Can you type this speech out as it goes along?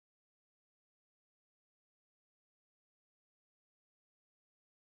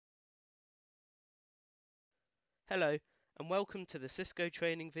Hello and welcome to the Cisco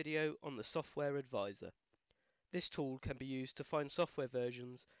training video on the Software Advisor. This tool can be used to find software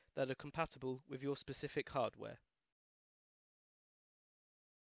versions that are compatible with your specific hardware.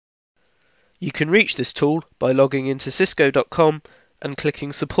 You can reach this tool by logging into cisco.com and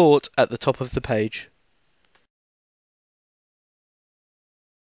clicking Support at the top of the page.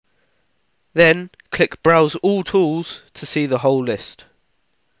 Then click Browse All Tools to see the whole list.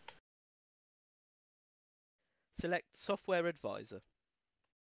 Select Software Advisor.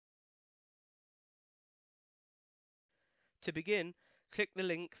 To begin, click the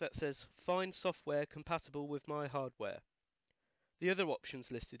link that says Find software compatible with my hardware. The other options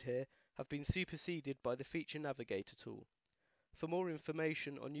listed here have been superseded by the Feature Navigator tool. For more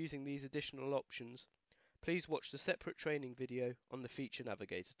information on using these additional options, please watch the separate training video on the Feature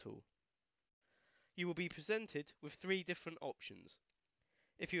Navigator tool. You will be presented with three different options.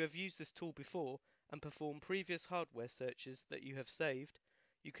 If you have used this tool before and performed previous hardware searches that you have saved,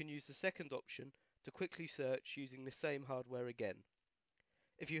 you can use the second option to quickly search using the same hardware again.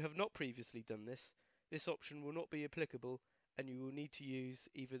 If you have not previously done this, this option will not be applicable and you will need to use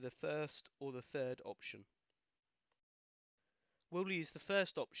either the first or the third option. We'll use the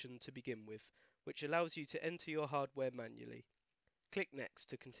first option to begin with, which allows you to enter your hardware manually. Click Next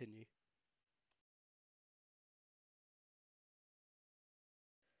to continue.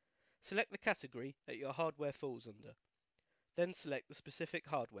 Select the category that your hardware falls under. Then select the specific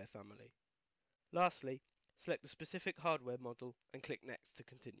hardware family. Lastly, select the specific hardware model and click Next to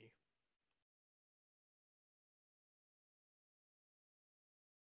continue.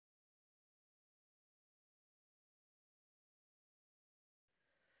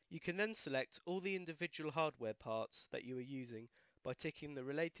 You can then select all the individual hardware parts that you are using by ticking the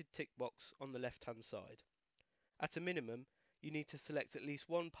related tick box on the left-hand side. At a minimum, you need to select at least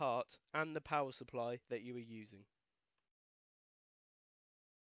one part and the power supply that you are using.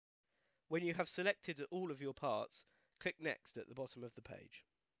 When you have selected all of your parts, click Next at the bottom of the page.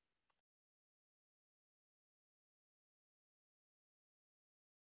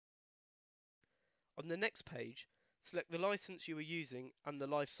 On the next page, select the license you are using and the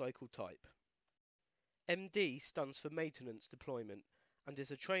lifecycle type. MD stands for Maintenance Deployment and is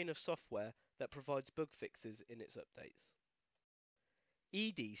a train of software that provides bug fixes in its updates.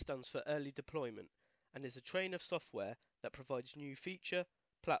 ED stands for Early Deployment and is a train of software that provides new feature,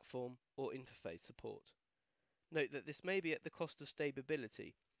 platform or interface support. Note that this may be at the cost of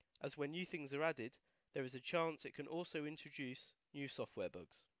stability, as when new things are added, there is a chance it can also introduce new software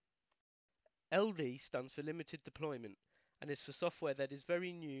bugs. LD stands for Limited Deployment and is for software that is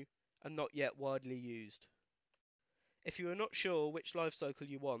very new and not yet widely used. If you are not sure which lifecycle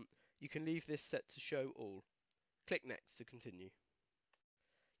you want, you can leave this set to show all. Click Next to continue.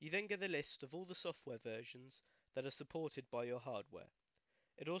 You then get a list of all the software versions that are supported by your hardware.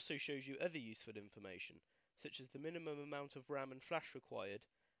 It also shows you other useful information, such as the minimum amount of RAM and flash required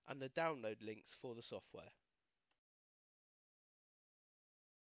and the download links for the software.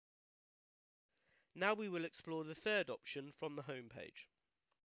 Now we will explore the third option from the home page.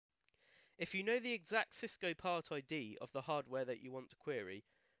 If you know the exact Cisco part ID of the hardware that you want to query,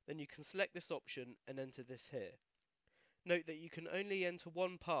 then you can select this option and enter this here. Note that you can only enter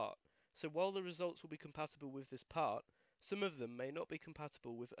one part, so while the results will be compatible with this part, some of them may not be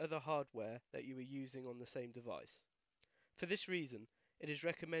compatible with other hardware that you are using on the same device. For this reason, it is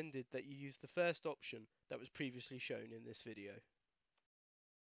recommended that you use the first option that was previously shown in this video.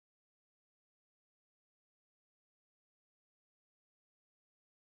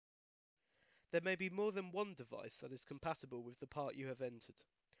 There may be more than one device that is compatible with the part you have entered.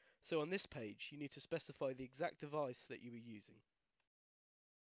 So on this page, you need to specify the exact device that you are using.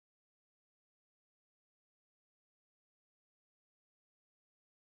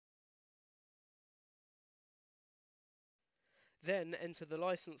 Then enter the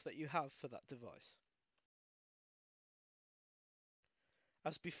license that you have for that device.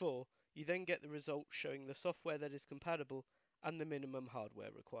 As before, you then get the result showing the software that is compatible and the minimum hardware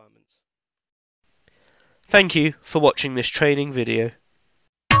requirements. Thank you for watching this training video.